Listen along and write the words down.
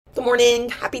Good morning.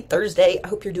 Happy Thursday. I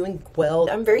hope you're doing well.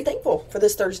 I'm very thankful for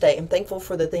this Thursday. I'm thankful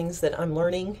for the things that I'm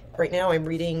learning. Right now, I'm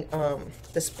reading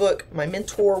this book, My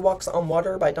Mentor Walks on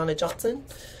Water by Donna Johnson.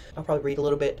 I'll probably read a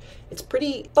little bit. It's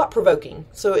pretty thought provoking.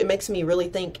 So it makes me really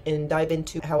think and dive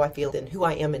into how I feel and who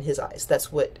I am in His eyes.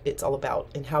 That's what it's all about,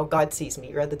 and how God sees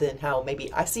me rather than how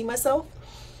maybe I see myself,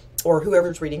 or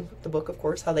whoever's reading the book, of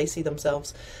course, how they see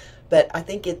themselves. But I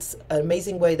think it's an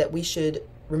amazing way that we should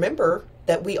remember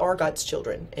that we are God's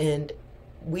children, and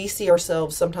we see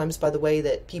ourselves sometimes by the way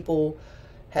that people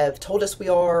have told us we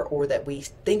are, or that we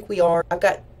think we are. I've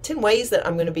got 10 ways that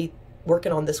I'm going to be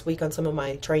working on this week on some of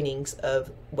my trainings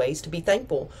of ways to be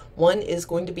thankful. One is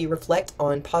going to be reflect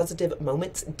on positive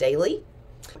moments daily.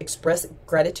 Express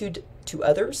gratitude to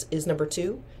others is number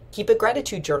 2. Keep a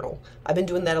gratitude journal. I've been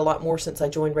doing that a lot more since I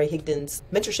joined Ray Higdon's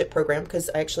mentorship program, because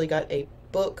I actually got a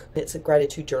book. It's a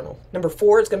gratitude journal. Number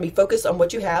 4 is going to be focused on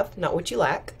what you have, not what you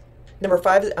lack. Number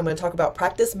 5, I'm going to talk about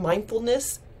practice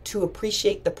mindfulness to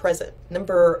appreciate the present.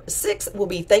 Number 6 will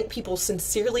be thank people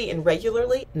sincerely and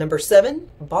regularly. Number 7,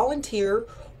 volunteer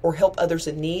or help others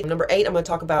in need. Number 8, I'm going to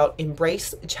talk about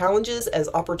embrace challenges as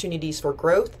opportunities for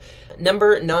growth.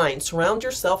 Number 9, surround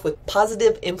yourself with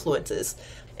positive influences.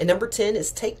 And number 10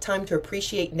 is take time to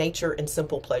appreciate nature and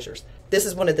simple pleasures. This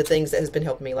is one of the things that has been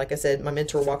helping me. Like I said, my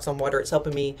mentor walks on water. It's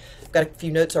helping me. I've got a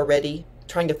few notes already,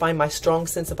 trying to find my strong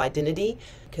sense of identity.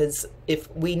 Because if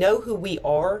we know who we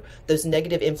are, those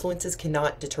negative influences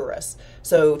cannot deter us.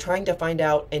 So trying to find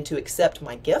out and to accept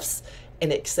my gifts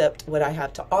and accept what I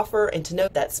have to offer, and to know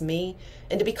that's me,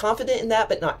 and to be confident in that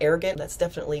but not arrogant. That's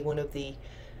definitely one of the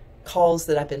calls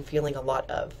that I've been feeling a lot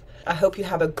of. I hope you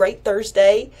have a great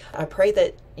Thursday. I pray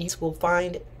that you will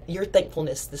find your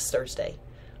thankfulness this Thursday.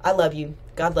 I love you.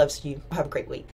 God loves you. Have a great week.